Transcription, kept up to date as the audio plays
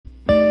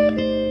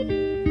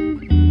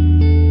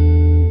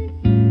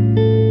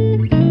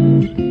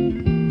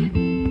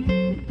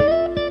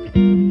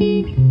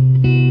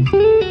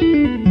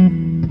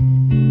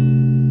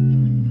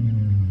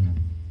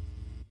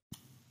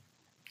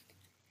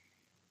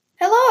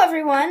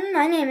everyone,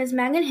 my name is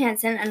Megan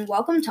Hansen and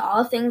welcome to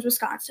All Things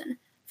Wisconsin.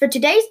 For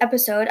today's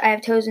episode, I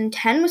have chosen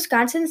 10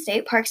 Wisconsin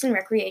state parks and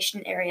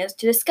recreation areas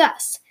to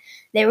discuss.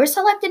 They were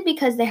selected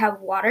because they have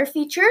water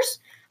features,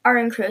 are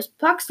in close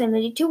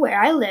proximity to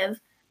where I live,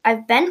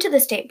 I've been to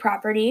the state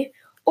property,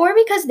 or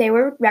because they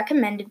were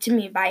recommended to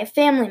me by a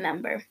family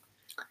member.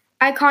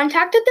 I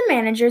contacted the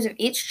managers of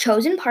each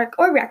chosen park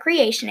or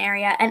recreation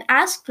area and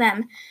asked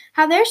them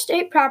how their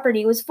state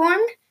property was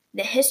formed,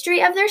 the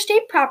history of their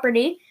state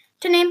property,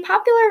 to name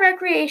popular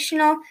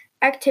recreational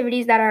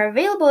activities that are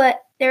available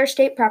at their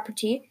state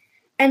property,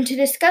 and to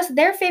discuss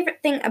their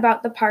favorite thing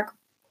about the park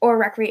or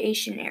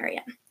recreation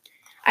area.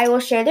 I will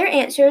share their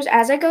answers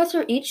as I go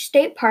through each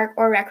state park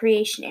or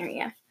recreation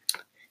area.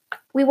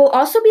 We will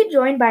also be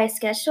joined by a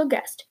special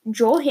guest,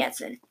 Joel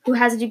Hansen, who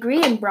has a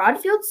degree in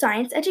Broadfield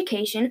Science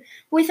Education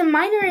with a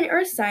minor in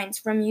Earth Science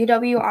from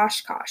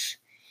UW-Oshkosh.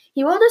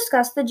 He will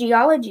discuss the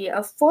geology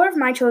of 4 of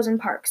my chosen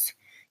parks.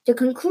 To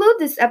conclude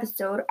this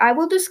episode, I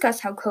will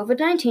discuss how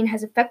COVID-19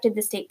 has affected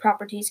the state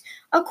properties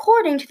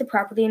according to the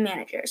property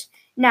managers.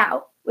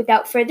 Now,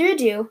 without further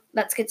ado,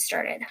 let's get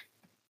started.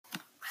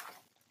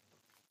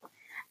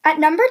 At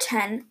number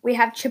 10, we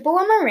have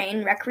Chippewa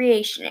Moraine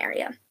Recreation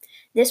Area.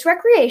 This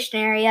recreation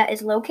area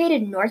is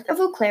located north of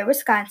Eau Claire,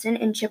 Wisconsin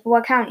in Chippewa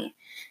County.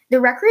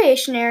 The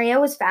recreation area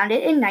was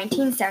founded in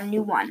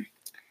 1971.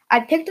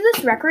 I picked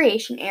this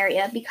recreation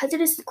area because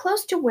it is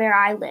close to where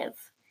I live.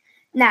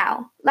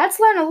 Now, let's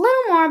learn a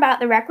little more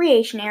about the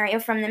recreation area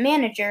from the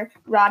manager,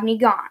 Rodney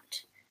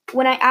Gaunt.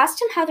 When I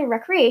asked him how the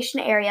recreation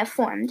area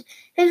formed,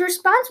 his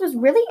response was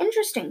really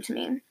interesting to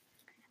me.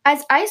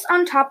 As ice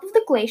on top of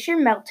the glacier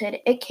melted,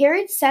 it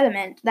carried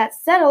sediment that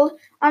settled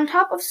on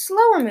top of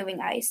slower-moving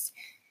ice.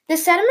 The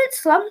sediment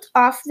slumped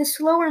off the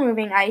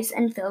slower-moving ice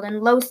and filled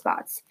in low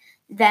spots.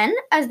 Then,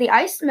 as the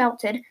ice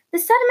melted, the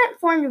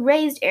sediment formed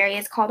raised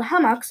areas called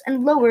hummocks,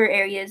 and lower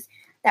areas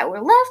that were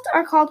left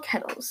are called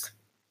kettles.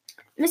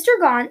 Mr.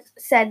 Gaunt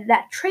said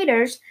that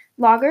traders,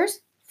 loggers,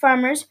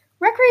 farmers,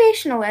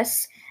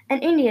 recreationalists,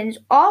 and Indians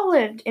all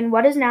lived in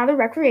what is now the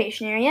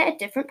recreation area at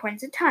different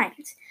points of time.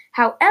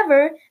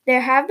 However,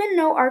 there have been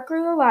no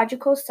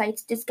archaeological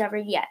sites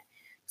discovered yet.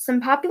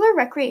 Some popular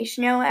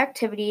recreational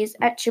activities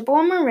at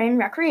Chippewa Moraine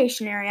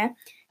Recreation Area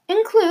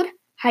include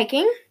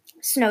hiking,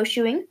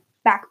 snowshoeing,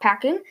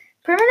 backpacking,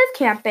 primitive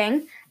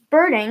camping,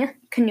 birding,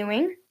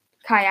 canoeing,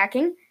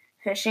 kayaking,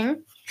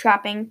 fishing,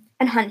 trapping,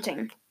 and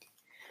hunting.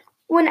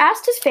 When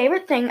asked his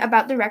favorite thing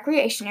about the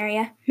recreation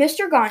area,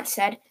 Mr. Gaunt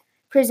said,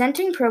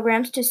 presenting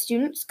programs to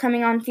students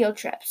coming on field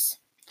trips.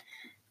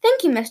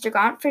 Thank you, Mr.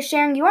 Gaunt, for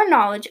sharing your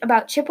knowledge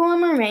about Chippewa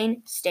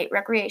Moraine State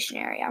Recreation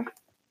Area.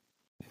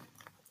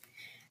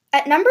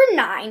 At number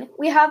 9,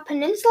 we have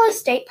Peninsula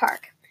State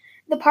Park.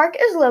 The park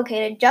is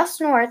located just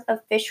north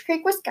of Fish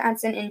Creek,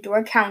 Wisconsin in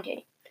Door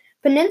County.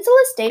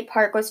 Peninsula State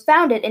Park was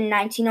founded in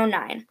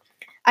 1909.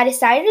 I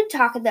decided to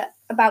talk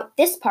about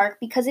this park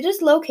because it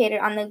is located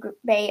on the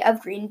Bay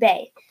of Green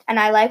Bay, and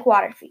I like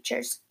water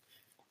features.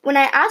 When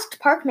I asked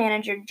park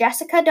manager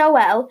Jessica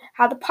Dowell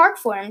how the park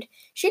formed,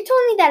 she told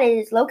me that it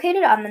is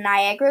located on the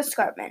Niagara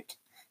Escarpment.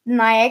 The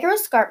Niagara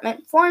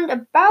Escarpment formed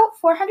about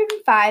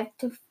 405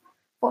 to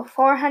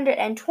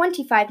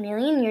 425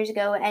 million years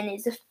ago and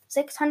is a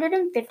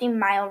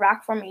 650-mile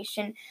rock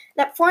formation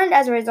that formed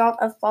as a result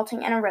of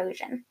faulting and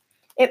erosion.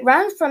 It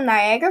runs from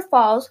Niagara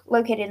Falls,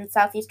 located in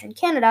southeastern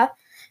Canada,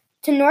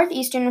 to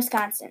northeastern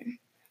Wisconsin.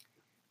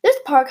 This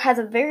park has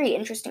a very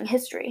interesting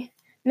history.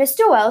 Miss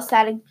Dowell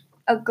said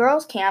a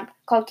girls' camp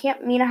called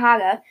Camp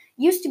Minnehaha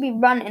used to be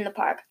run in the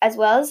park, as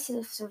well as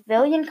the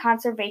Civilian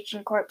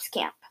Conservation Corps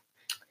camp.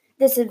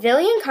 The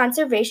Civilian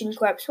Conservation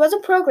Corps was a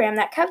program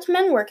that kept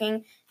men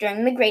working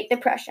during the Great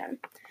Depression.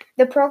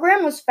 The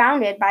program was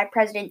founded by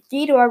President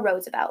Theodore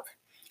Roosevelt.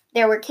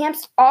 There were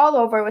camps all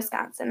over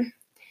Wisconsin.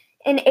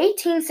 In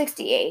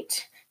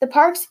 1868, the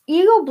park's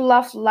Eagle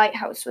Bluff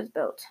Lighthouse was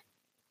built.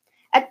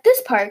 At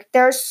this park,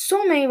 there are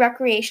so many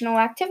recreational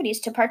activities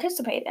to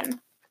participate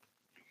in.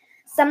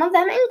 Some of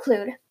them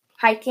include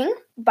hiking,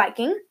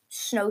 biking,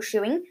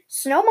 snowshoeing,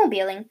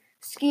 snowmobiling,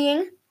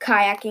 skiing,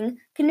 kayaking,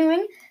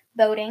 canoeing,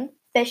 boating,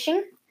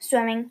 fishing,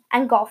 swimming,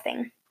 and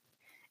golfing.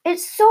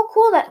 It's so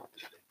cool that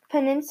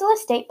Peninsula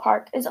State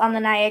Park is on the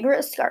Niagara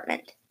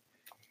Escarpment.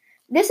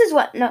 This is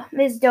what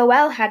Ms.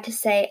 Dowell had to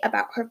say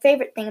about her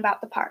favorite thing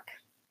about the park.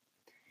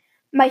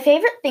 My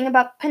favorite thing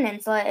about the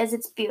peninsula is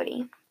its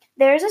beauty.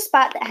 There is a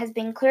spot that has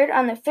been cleared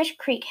on the Fish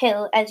Creek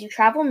Hill as you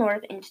travel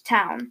north into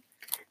town.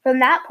 From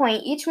that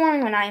point, each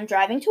morning when I am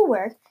driving to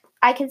work,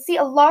 I can see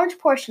a large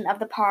portion of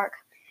the park.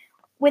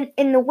 When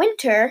in the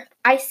winter,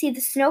 I see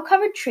the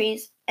snow-covered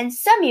trees, and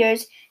some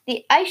years,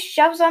 the ice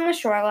shoves on the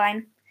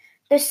shoreline.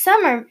 The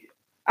summer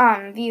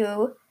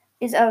view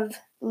is of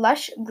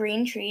lush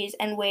green trees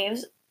and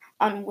waves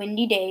on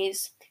windy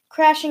days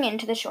crashing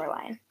into the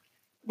shoreline.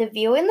 The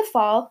view in the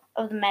fall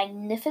of the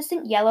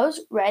magnificent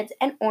yellows, reds,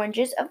 and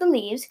oranges of the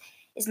leaves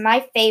is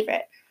my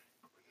favorite.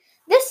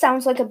 This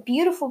sounds like a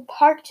beautiful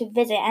park to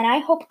visit, and I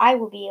hope I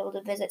will be able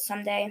to visit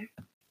someday.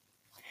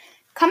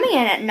 Coming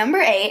in at number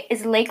 8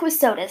 is Lake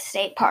Wissota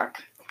State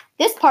Park.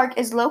 This park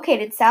is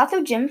located south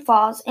of Jim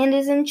Falls and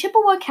is in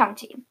Chippewa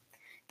County.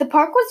 The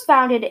park was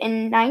founded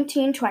in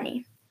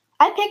 1920.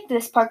 I picked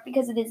this park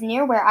because it is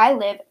near where I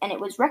live and it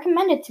was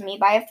recommended to me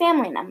by a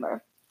family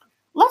member.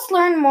 Let's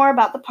learn more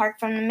about the park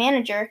from the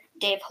manager,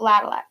 Dave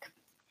Hladilek.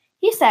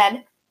 He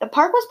said, the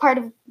park was part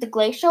of the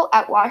glacial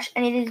outwash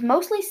and it is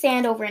mostly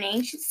sand over an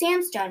ancient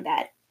sandstone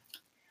bed.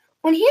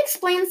 When he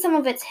explained some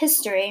of its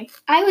history,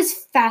 I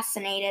was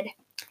fascinated.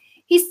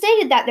 He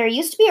stated that there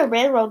used to be a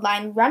railroad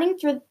line running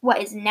through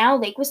what is now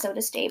Lake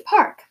Wissota State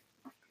Park.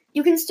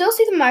 You can still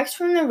see the marks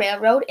from the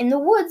railroad in the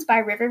woods by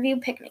Riverview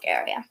Picnic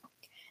Area.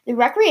 The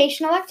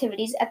recreational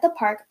activities at the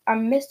park are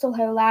Mr.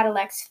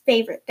 Hladilek's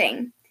favorite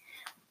thing.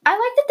 I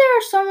like that there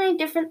are so many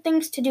different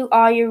things to do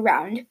all year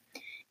round.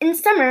 In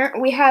summer,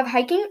 we have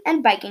hiking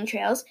and biking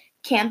trails,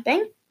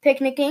 camping,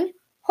 picnicking,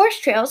 horse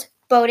trails,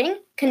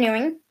 boating,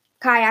 canoeing,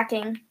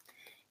 kayaking.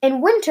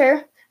 In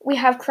winter, we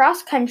have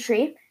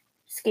cross-country,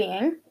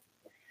 skiing,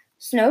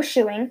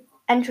 snowshoeing,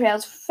 and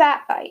trails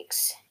fat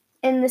bikes.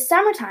 In the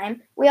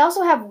summertime, we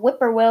also have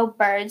whippoorwill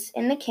birds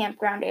in the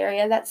campground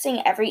area that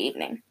sing every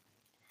evening.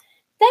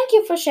 Thank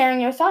you for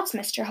sharing your thoughts,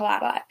 Mr.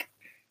 Hladilek.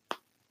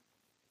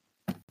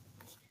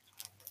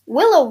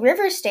 Willow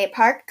River State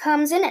Park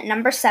comes in at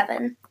number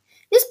 7.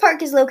 This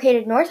park is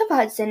located north of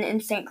Hudson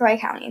in St. Croix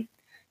County.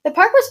 The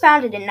park was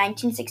founded in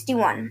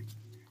 1961.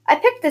 I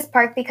picked this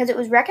park because it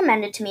was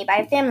recommended to me by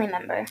a family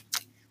member.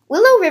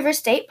 Willow River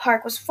State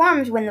Park was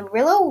formed when the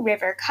Willow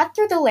River cut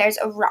through the layers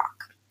of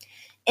rock.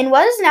 In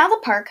what is now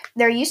the park,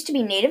 there used to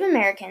be Native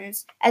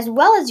Americans as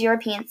well as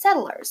European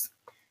settlers.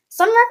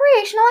 Some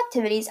recreational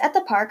activities at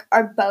the park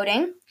are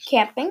boating,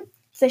 camping,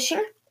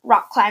 fishing,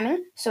 rock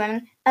climbing,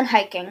 swimming, and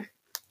hiking.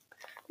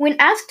 When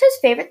asked his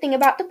favorite thing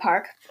about the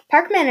park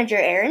manager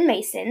Aaron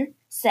Mason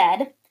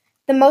said,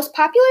 "The most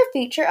popular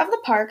feature of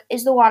the park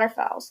is the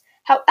waterfalls.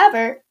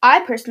 However, I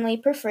personally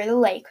prefer the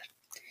lake.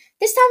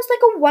 This sounds like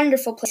a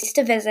wonderful place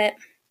to visit."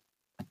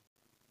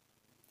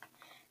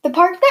 The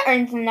park that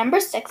earns the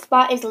number 6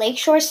 spot is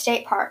Lakeshore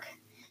State Park.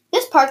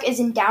 This park is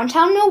in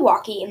downtown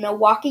Milwaukee in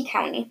Milwaukee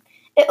County.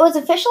 It was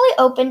officially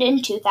opened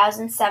in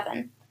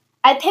 2007.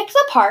 I picked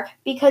the park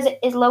because it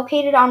is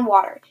located on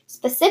water,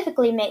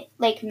 specifically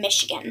Lake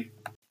Michigan.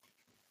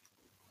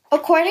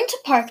 According to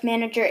park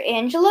manager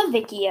Angela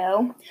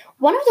Vicchio,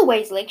 one of the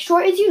ways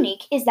Lakeshore is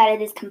unique is that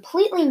it is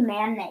completely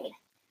man-made.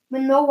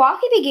 When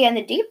Milwaukee began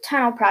the Deep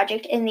Tunnel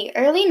project in the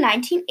early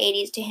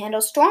 1980s to handle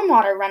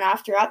stormwater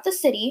runoff throughout the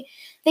city,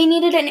 they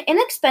needed an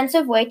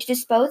inexpensive way to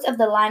dispose of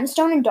the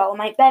limestone and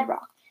dolomite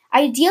bedrock,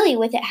 ideally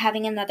with it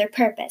having another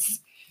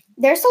purpose.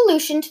 Their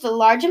solution to the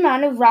large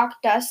amount of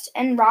rock dust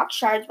and rock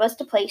shards was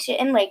to place it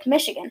in Lake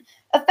Michigan,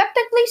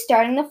 effectively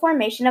starting the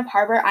formation of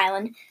Harbor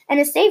Island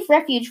and a safe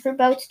refuge for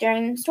boats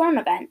during storm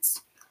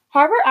events.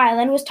 Harbor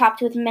Island was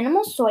topped with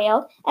minimal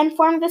soil and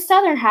formed the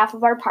southern half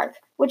of our park,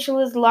 which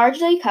was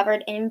largely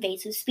covered in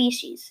invasive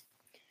species.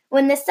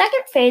 When the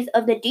second phase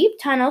of the Deep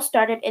Tunnel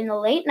started in the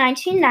late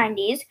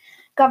 1990s,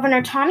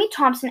 Governor Tommy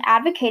Thompson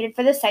advocated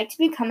for the site to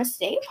become a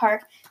state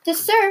park to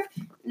serve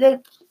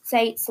the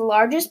site's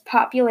largest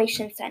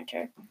population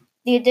center.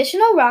 The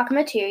additional rock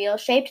material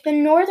shaped the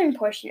northern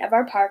portion of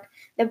our park.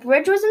 The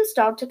bridge was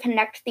installed to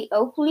connect the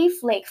Oak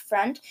Leaf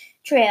Lakefront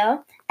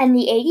Trail, and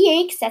the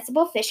ADA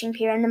accessible fishing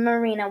pier and the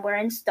marina were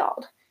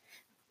installed.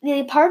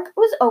 The park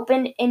was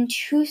opened in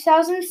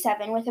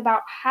 2007 with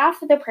about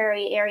half of the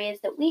prairie areas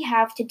that we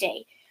have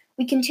today.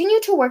 We continue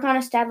to work on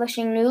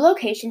establishing new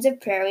locations of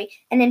prairie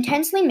and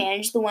intensely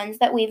manage the ones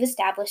that we've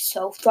established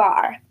so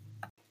far.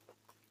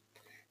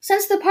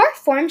 Since the park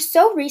formed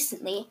so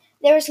recently,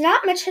 there is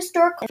not much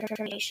historical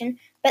information,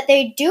 but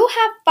they do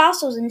have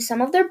fossils in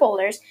some of their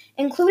boulders,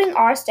 including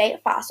our state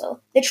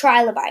fossil, the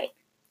trilobite.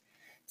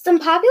 Some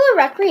popular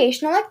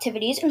recreational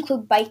activities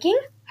include biking,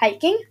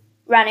 hiking,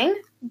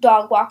 running,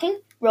 dog walking,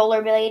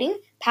 rollerblading,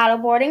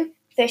 paddleboarding,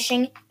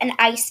 fishing, and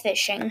ice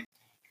fishing.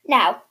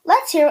 Now,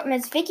 let's hear what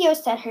Ms. Vicchio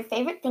said her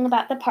favorite thing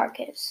about the park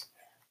is.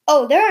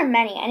 Oh, there are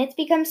many, and it's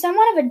become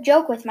somewhat of a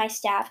joke with my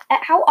staff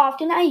at how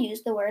often I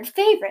use the word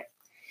favorite.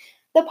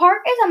 The park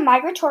is a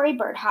migratory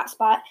bird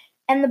hotspot,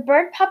 and the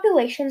bird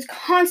populations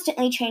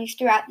constantly change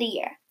throughout the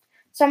year.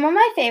 Some of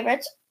my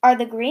favorites are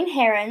the green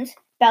herons,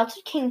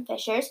 belted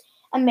kingfishers,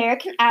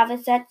 American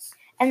avocets,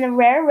 and the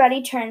rare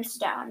ruddy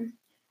turnstone.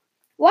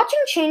 Watching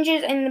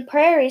changes in the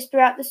prairies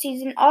throughout the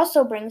season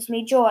also brings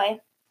me joy,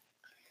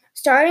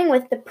 starting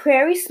with the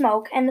prairie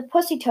smoke and the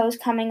pussy toes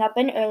coming up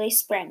in early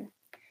spring.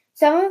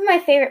 Some of my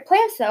favorite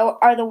plants, though,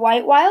 are the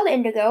white wild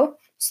indigo,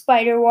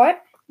 spiderwort,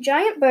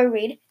 giant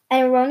birdweed,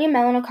 and Aronia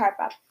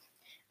melanocarpa.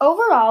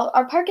 Overall,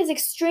 our park is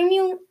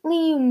extremely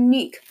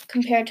unique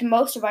compared to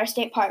most of our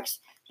state parks,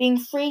 being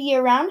free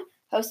year-round,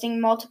 hosting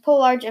multiple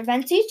large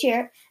events each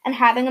year, and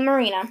having a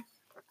marina.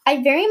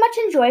 I very much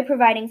enjoy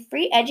providing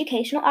free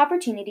educational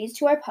opportunities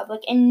to our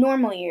public in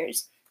normal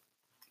years.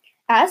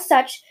 As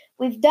such,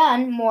 we've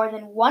done more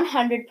than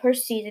 100 per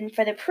season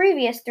for the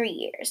previous 3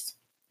 years.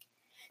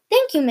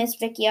 Thank you, Ms.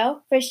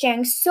 Vicchio, for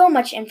sharing so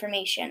much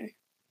information.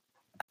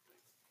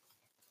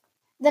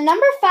 The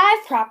number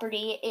 5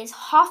 property is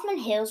Hoffman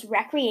Hills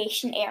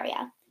Recreation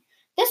Area.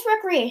 This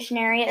recreation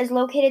area is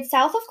located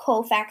south of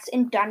Colfax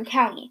in Dunn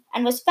County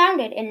and was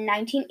founded in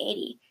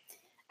 1980.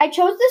 I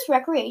chose this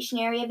recreation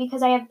area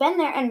because I have been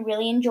there and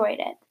really enjoyed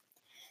it.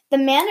 The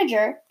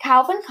manager,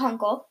 Calvin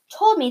Kunkel,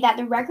 told me that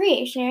the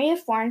recreation area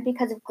formed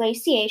because of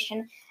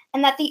glaciation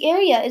and that the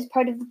area is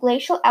part of the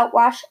glacial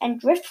outwash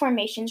and drift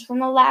formations from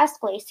the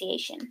last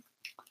glaciation.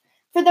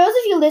 For those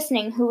of you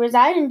listening who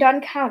reside in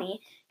Dunn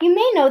County, you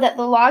may know that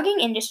the logging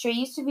industry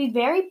used to be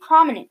very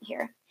prominent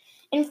here.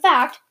 In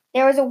fact,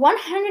 there is a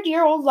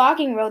 100-year-old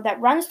logging road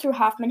that runs through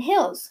Hoffman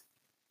Hills.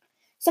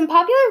 Some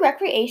popular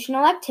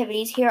recreational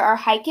activities here are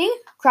hiking,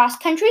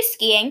 cross-country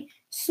skiing,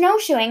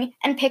 snowshoeing,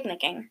 and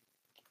picnicking.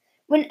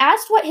 When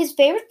asked what his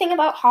favorite thing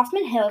about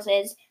Hoffman Hills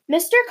is,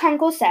 Mr.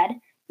 Kunkel said,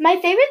 "My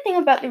favorite thing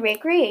about the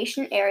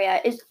recreation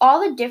area is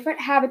all the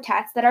different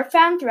habitats that are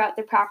found throughout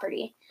the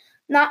property.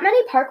 Not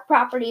many park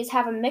properties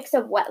have a mix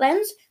of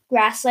wetlands,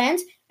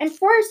 grasslands, and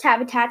forest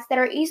habitats that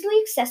are easily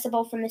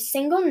accessible from a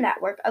single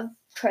network of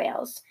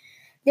trails.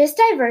 This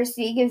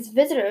diversity gives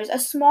visitors a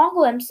small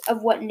glimpse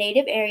of what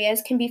native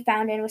areas can be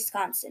found in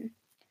Wisconsin.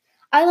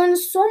 I learned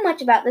so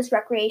much about this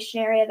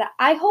recreation area that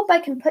I hope I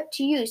can put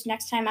to use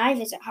next time I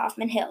visit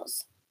Hoffman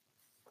Hills."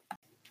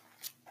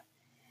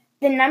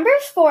 The number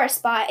 4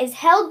 spot is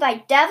held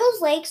by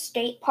Devil's Lake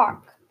State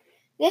Park.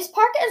 This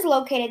park is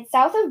located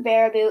south of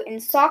Baraboo in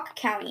Sauk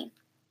County.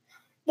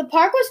 The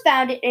park was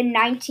founded in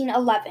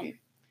 1911.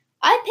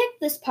 I picked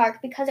this park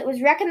because it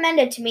was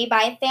recommended to me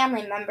by a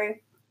family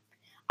member.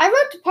 I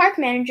wrote to park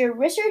manager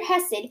Richard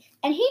Hessed,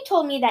 and he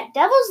told me that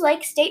Devil's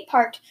Lake State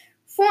Park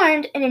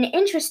formed in an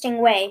interesting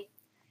way.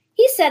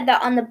 He said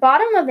that on the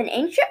bottom of an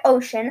ancient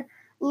ocean,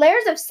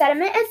 layers of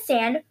sediment and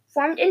sand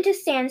formed into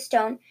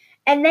sandstone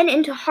and then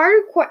into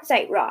harder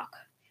quartzite rock.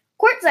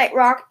 Quartzite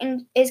rock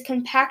is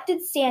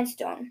compacted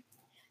sandstone.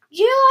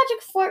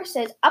 Geologic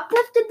forces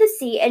uplifted the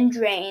sea and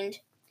drained.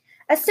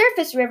 A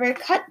surface river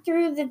cut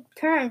through the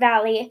current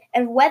valley,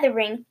 and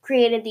weathering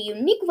created the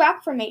unique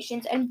rock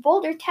formations and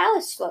boulder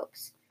talus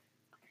slopes.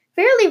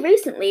 Fairly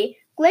recently,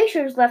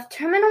 glaciers left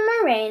terminal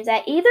moraines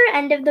at either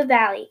end of the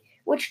valley,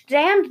 which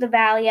dammed the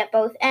valley at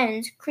both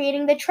ends,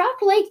 creating the Trout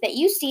Lake that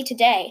you see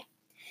today.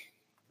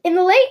 In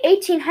the late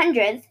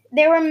 1800s,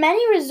 there were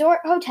many resort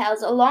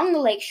hotels along the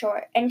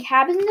lakeshore, and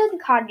cabins and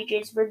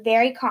cottages were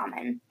very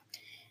common.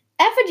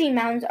 Effigy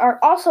mounds are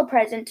also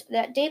present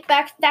that date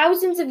back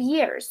thousands of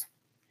years.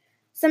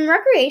 Some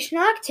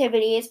recreational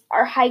activities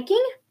are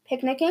hiking,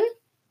 picnicking,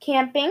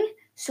 camping,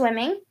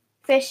 swimming,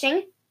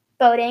 fishing,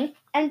 boating,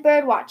 and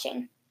bird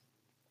watching.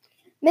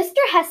 Mr.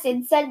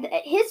 Hessed said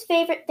that his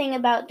favorite thing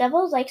about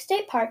Devil's Lake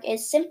State Park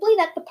is simply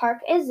that the park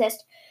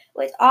exists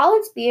with all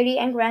its beauty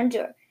and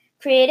grandeur,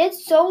 created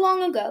so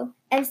long ago,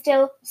 and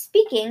still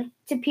speaking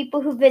to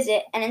people who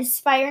visit and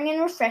inspiring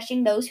and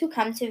refreshing those who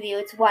come to view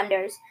its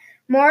wonders.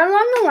 More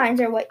along the lines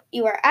of what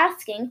you are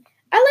asking,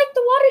 I like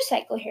the water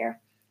cycle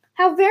here.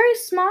 How very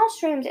small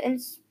streams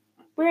and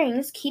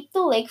springs keep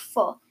the lake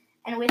full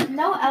and with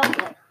no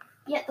outlet,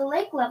 yet the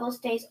lake level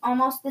stays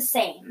almost the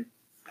same.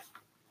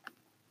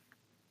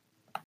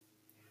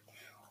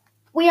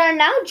 We are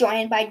now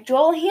joined by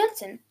Joel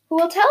Hansen, who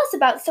will tell us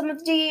about some of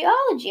the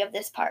geology of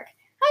this park.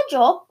 Hi,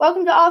 Joel.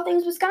 Welcome to All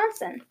Things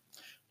Wisconsin.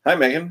 Hi,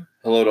 Megan.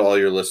 Hello to all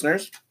your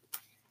listeners.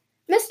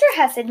 Mr.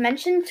 Hessed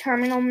mentioned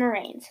terminal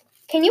moraines.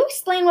 Can you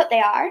explain what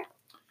they are?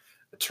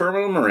 A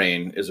terminal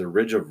moraine is a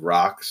ridge of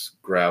rocks,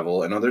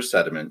 gravel, and other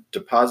sediment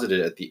deposited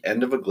at the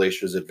end of a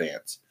glacier's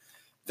advance.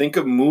 Think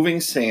of moving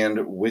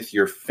sand with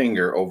your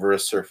finger over a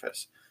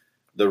surface.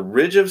 The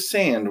ridge of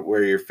sand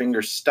where your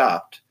finger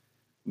stopped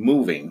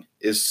moving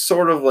is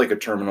sort of like a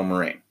terminal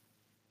moraine.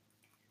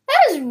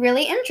 That is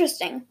really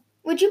interesting.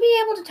 Would you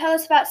be able to tell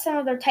us about some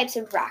of the types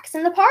of rocks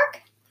in the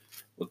park?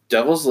 Well,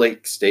 Devil's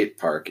Lake State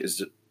Park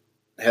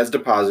has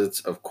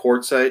deposits of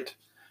quartzite,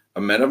 a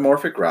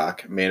metamorphic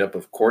rock made up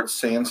of quartz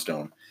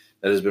sandstone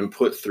that has been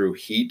put through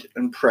heat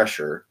and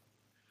pressure,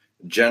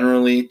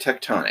 generally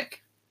tectonic.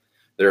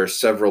 There are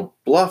several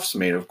bluffs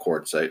made of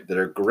quartzite that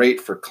are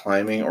great for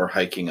climbing or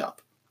hiking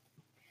up.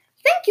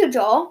 Thank you,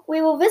 Joel. We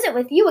will visit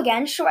with you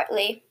again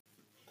shortly.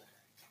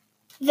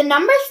 The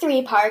number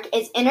 3 park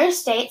is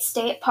Interstate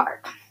State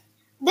Park.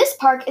 This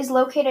park is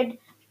located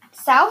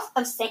south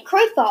of St.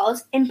 Croix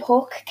Falls in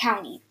Polk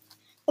County.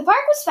 The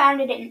park was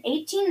founded in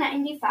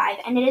 1895,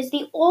 and it is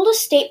the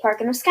oldest state park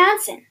in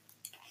Wisconsin.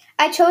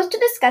 I chose to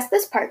discuss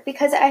this park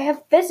because I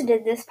have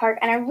visited this park,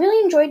 and I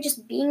really enjoyed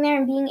just being there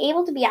and being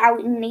able to be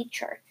out in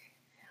nature.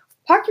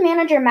 Park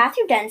manager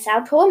Matthew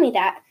Densow told me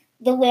that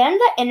the land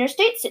that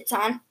Interstate sits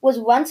on was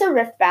once a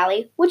rift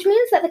valley, which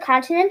means that the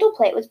continental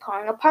plate was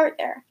pulling apart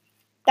there.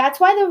 That's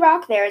why the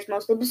rock there is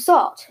mostly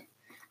basalt.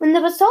 When the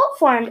basalt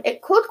formed,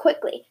 it cooled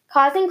quickly,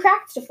 causing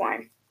cracks to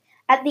form.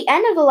 At the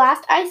end of the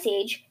last ice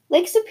age,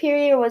 Lake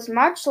Superior was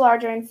much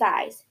larger in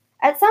size.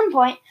 At some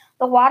point,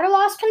 the water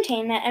lost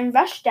containment and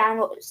rushed down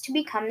what was to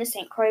become the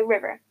St. Croix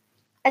River.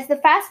 As the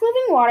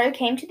fast-moving water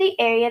came to the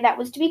area that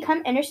was to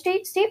become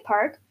Interstate State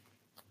Park,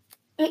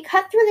 it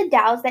cut through the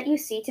dalles that you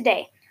see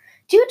today,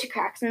 due to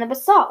cracks in the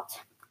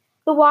basalt.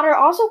 The water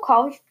also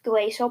called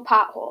glacial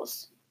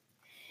potholes.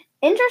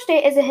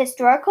 Interstate is a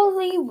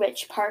historically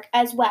rich park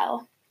as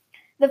well.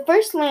 The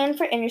first land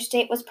for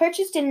Interstate was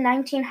purchased in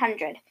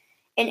 1900.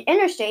 In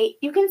Interstate,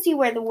 you can see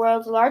where the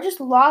world's largest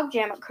log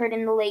jam occurred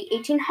in the late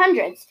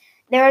 1800s.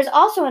 There is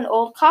also an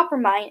old copper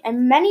mine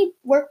and many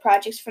work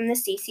projects from the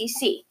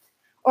CCC,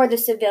 or the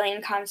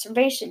Civilian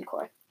Conservation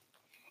Corps.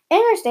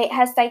 Interstate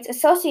has sites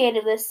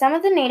associated with some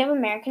of the Native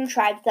American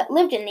tribes that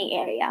lived in the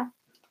area.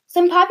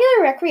 Some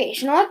popular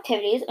recreational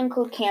activities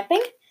include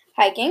camping,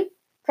 hiking,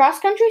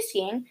 cross-country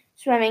skiing,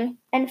 swimming,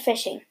 and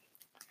fishing.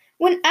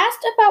 When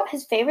asked about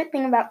his favorite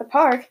thing about the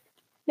park,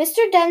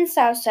 Mr.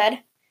 Densau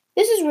said,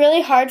 "This is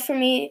really hard for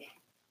me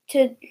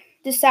to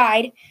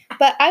decide,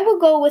 but I will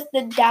go with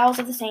the Dalles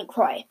of the St.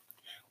 Croix.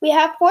 We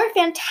have 4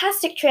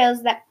 fantastic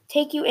trails that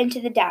take you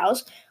into the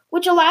Dalles,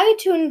 which allow you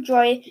to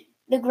enjoy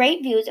the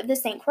great views of the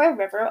St. Croix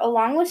River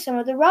along with some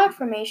of the rock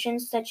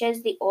formations such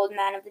as the Old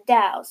Man of the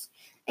Dalles.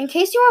 In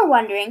case you are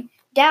wondering,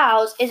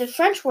 Dalles is a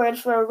French word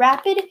for a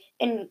rapid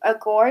in a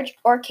gorge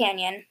or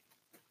canyon."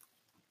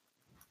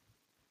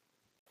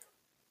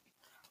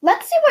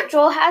 Let's see what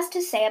Joel has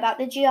to say about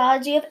the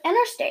geology of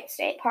Interstate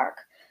State Park.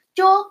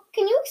 Joel,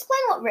 can you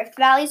explain what rift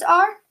valleys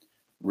are?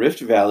 Rift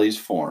valleys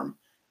form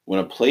when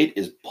a plate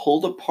is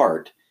pulled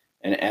apart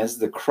and as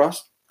the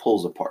crust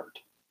pulls apart.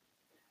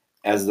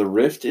 As the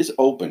rift is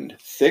opened,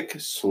 thick,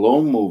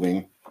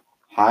 slow-moving,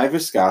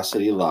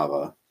 high-viscosity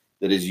lava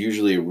that is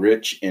usually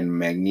rich in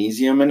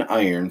magnesium and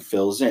iron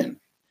fills in.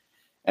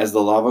 As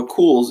the lava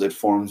cools, it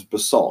forms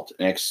basalt,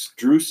 an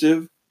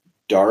extrusive,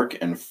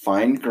 dark, and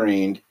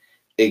fine-grained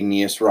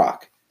igneous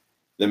rock.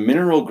 The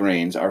mineral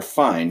grains are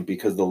fine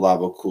because the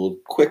lava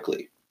cooled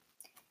quickly.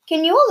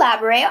 Can you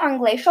elaborate on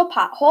glacial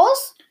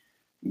potholes?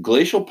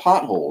 Glacial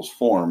potholes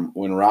form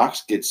when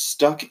rocks get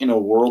stuck in a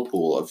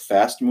whirlpool of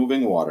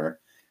fast-moving water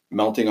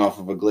melting off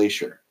of a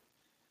glacier.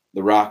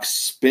 The rock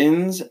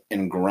spins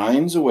and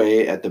grinds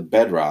away at the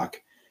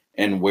bedrock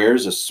and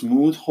wears a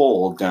smooth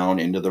hole down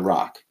into the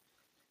rock.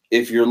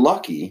 If you're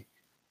lucky,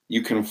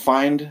 you can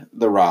find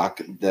the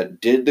rock that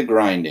did the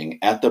grinding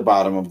at the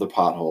bottom of the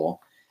pothole,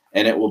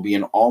 and it will be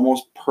an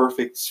almost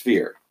perfect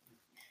sphere.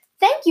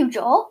 Thank you,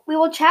 Joel. We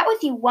will chat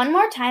with you one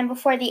more time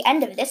before the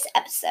end of this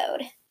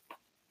episode.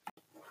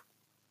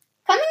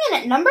 Coming in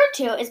at number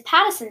 2 is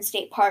Pattison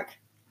State Park.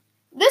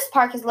 This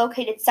park is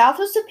located south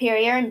of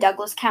Superior in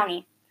Douglas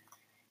County.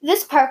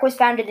 This park was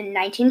founded in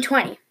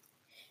 1920.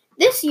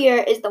 This year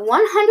is the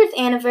 100th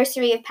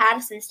anniversary of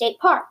Pattison State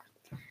Park.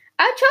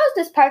 I chose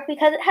this park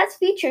because it has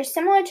features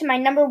similar to my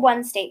number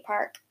 1 state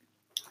park.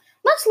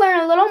 Let's learn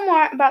a little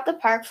more about the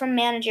park from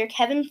manager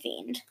Kevin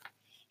Fiend.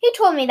 He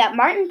told me that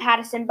Martin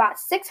Pattison bought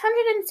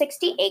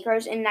 660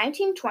 acres in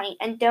 1920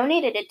 and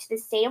donated it to the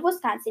state of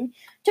Wisconsin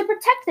to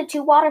protect the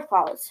 2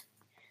 waterfalls.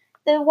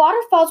 The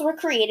waterfalls were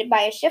created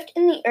by a shift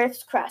in the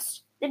Earth's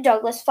crust, the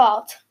Douglas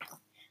Fault.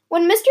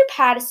 When Mr.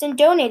 Pattison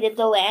donated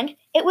the land,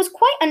 it was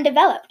quite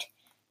undeveloped.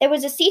 There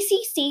was a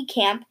CCC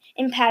camp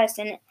in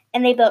Pattison,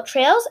 and they built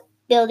trails,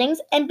 buildings,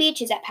 and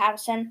beaches at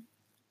Pattison.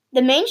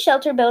 The main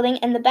shelter building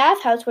and the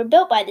bathhouse were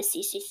built by the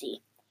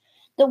CCC.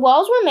 The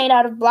walls were made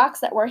out of blocks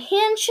that were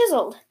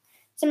hand-chiseled.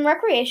 Some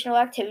recreational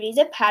activities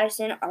at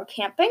Pattison are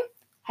camping,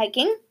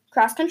 hiking,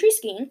 cross-country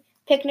skiing,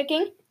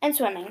 picnicking, and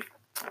swimming.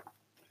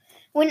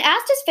 When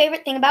asked his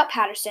favorite thing about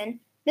Pattison,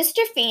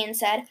 Mr. Fiend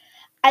said,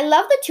 "I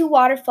love the 2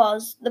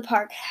 waterfalls the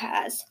park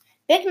has.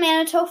 Big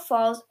Manitou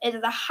Falls is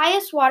the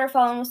highest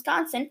waterfall in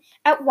Wisconsin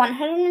at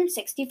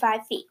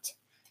 165 feet.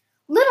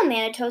 Little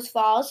Manitou's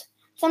Falls,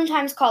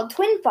 sometimes called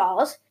Twin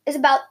Falls, is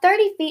about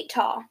 30 feet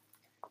tall.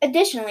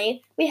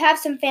 Additionally, we have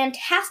some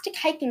fantastic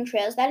hiking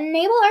trails that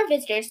enable our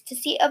visitors to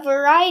see a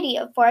variety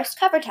of forest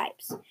cover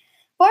types.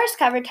 Forest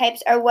cover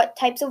types are what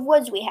types of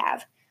woods we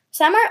have.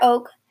 Some are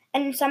oak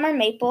and some are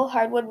maple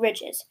hardwood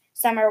ridges.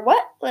 Some are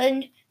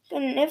wetland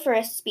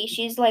coniferous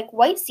species like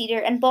white cedar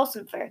and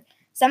balsam fir.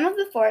 Some of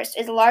the forest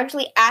is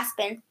largely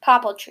aspen,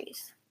 popple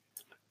trees."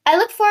 I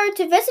look forward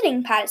to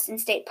visiting Pattison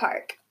State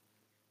Park.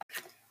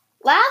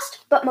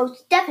 Last, but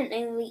most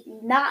definitely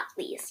not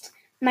least,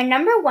 my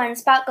number 1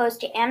 spot goes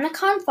to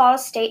Amnicon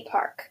Falls State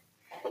Park.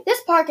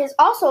 This park is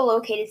also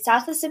located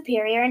south of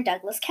Superior in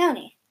Douglas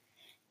County.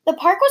 The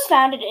park was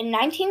founded in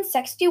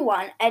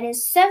 1961 and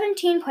is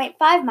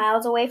 17.5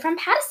 miles away from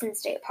Pattison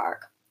State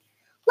Park.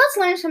 Let's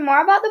learn some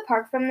more about the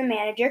park from the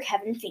manager,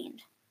 Kevin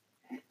Fiend.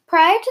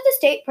 Prior to the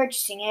state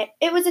purchasing it,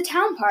 it was a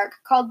town park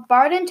called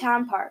Barden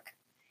Town Park.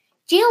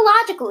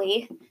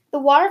 Geologically, the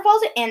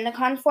waterfalls at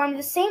Amnicon formed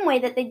the same way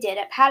that they did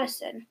at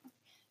Pattison.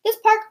 This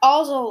park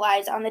also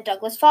lies on the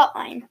Douglas Fault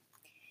Line.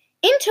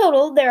 In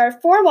total, there are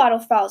 4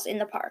 waterfalls in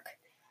the park.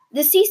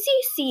 The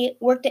CCC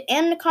worked at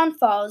Amnicon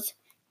Falls.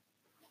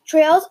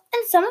 Trails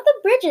and some of the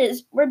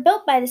bridges were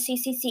built by the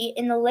CCC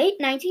in the late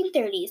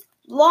 1930s,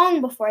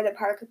 long before the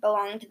park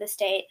belonged to the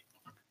state.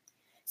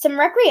 Some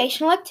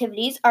recreational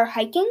activities are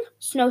hiking,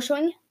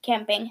 snowshoeing,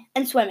 camping,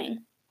 and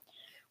swimming.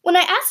 When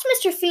I asked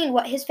Mr. Fiend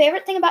what his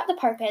favorite thing about the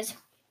park is,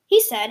 he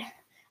said,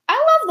 "I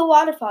love the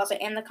waterfalls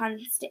at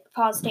Amnicon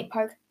Falls State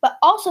Park, but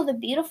also the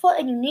beautiful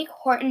and unique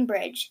Horton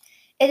Bridge.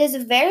 It is a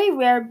very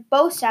rare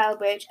bow-style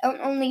bridge, and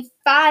only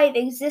 5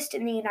 exist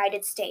in the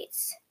United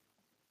States.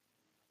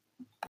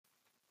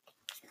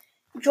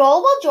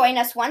 Joel will join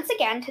us once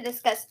again to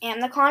discuss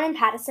Amicon and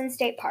Pattison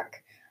State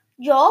Park.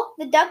 Joel,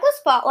 the Douglas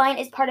Fault Line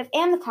is part of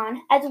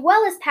Amicon as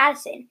well as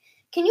Pattison.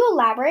 Can you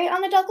elaborate on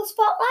the Douglas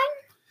Fault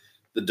Line?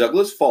 The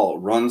Douglas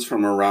Fault runs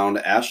from around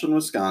Ashland,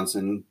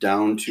 Wisconsin,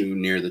 down to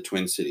near the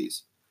Twin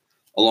Cities.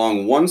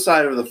 Along one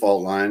side of the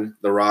fault line,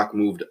 the rock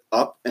moved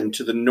up and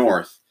to the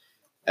north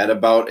at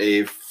about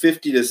a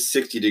 50 to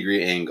 60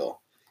 degree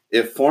angle.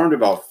 It formed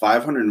about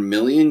 500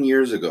 million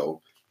years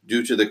ago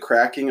due to the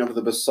cracking of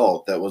the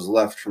basalt that was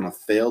left from a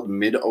failed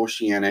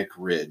mid-oceanic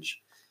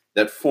ridge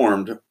that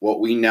formed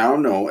what we now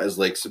know as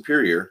Lake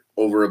Superior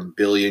over 1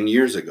 billion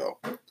years ago.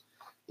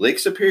 Lake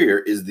Superior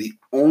is the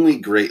only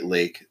Great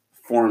Lake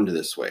formed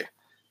this way.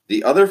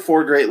 The other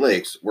 4 Great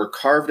Lakes were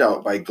carved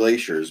out by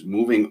glaciers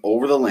moving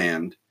over the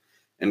land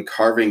and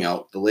carving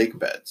out the lake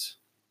beds.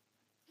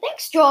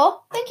 Thanks,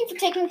 Joel. Thank you for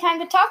taking time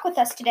to talk with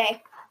us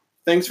today.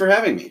 Thanks for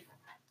having me.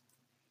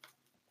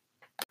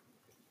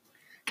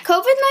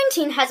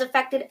 COVID-19 has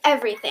affected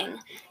everything,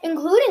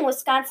 including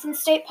Wisconsin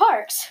state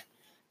parks.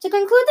 To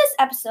conclude this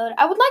episode,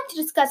 I would like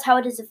to discuss how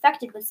it has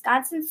affected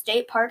Wisconsin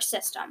state park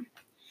system.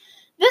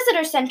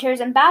 Visitor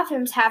centers and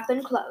bathrooms have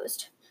been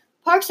closed.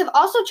 Parks have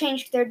also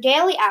changed their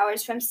daily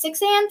hours from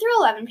 6 a.m. through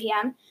 11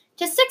 p.m.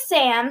 to 6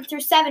 a.m.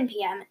 through 7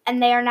 p.m.,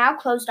 and they are now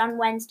closed on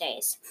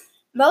Wednesdays.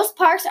 Most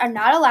parks are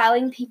not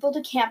allowing people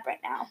to camp right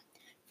now.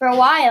 For a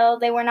while,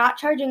 they were not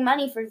charging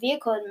money for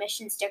vehicle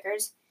admission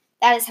stickers.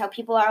 That is how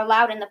people are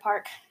allowed in the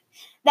park.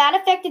 That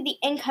affected the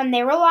income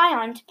they rely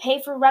on to pay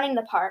for running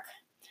the park.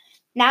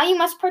 Now you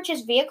must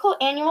purchase vehicle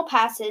annual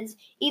passes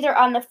either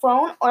on the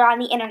phone or on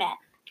the internet.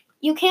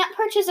 You can't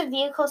purchase a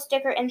vehicle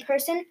sticker in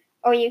person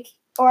or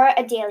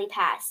a daily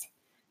pass.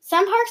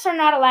 Some parks are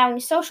not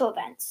allowing social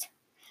events.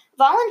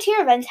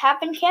 Volunteer events have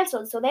been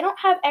canceled, so they don't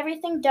have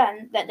everything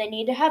done that they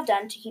need to have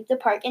done to keep the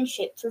park in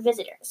shape for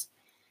visitors.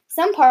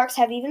 Some parks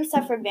have even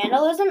suffered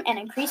vandalism and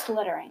increased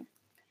littering.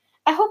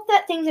 I hope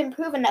that things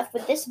improve enough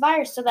with this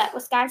virus so that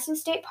Wisconsin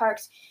state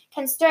parks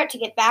can start to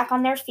get back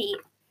on their feet.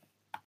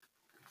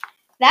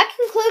 That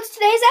concludes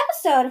today's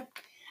episode.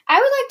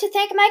 I would like to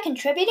thank my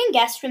contributing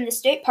guests from the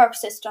state park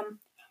system: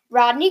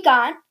 Rodney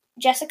Gaunt,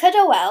 Jessica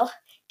Dowell,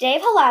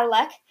 Dave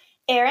Haladalek,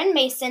 Aaron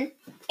Mason,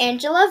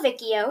 Angela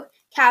Vicchio,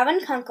 Calvin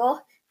Kunkel,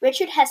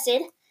 Richard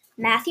Hessed,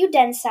 Matthew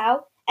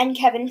Densau, and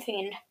Kevin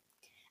Fiend.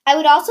 I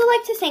would also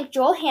like to thank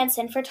Joel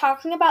Hansen for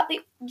talking about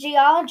the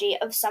geology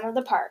of some of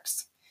the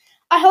parks.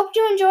 I hope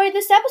you enjoyed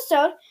this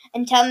episode.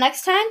 Until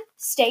next time,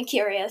 stay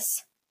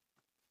curious.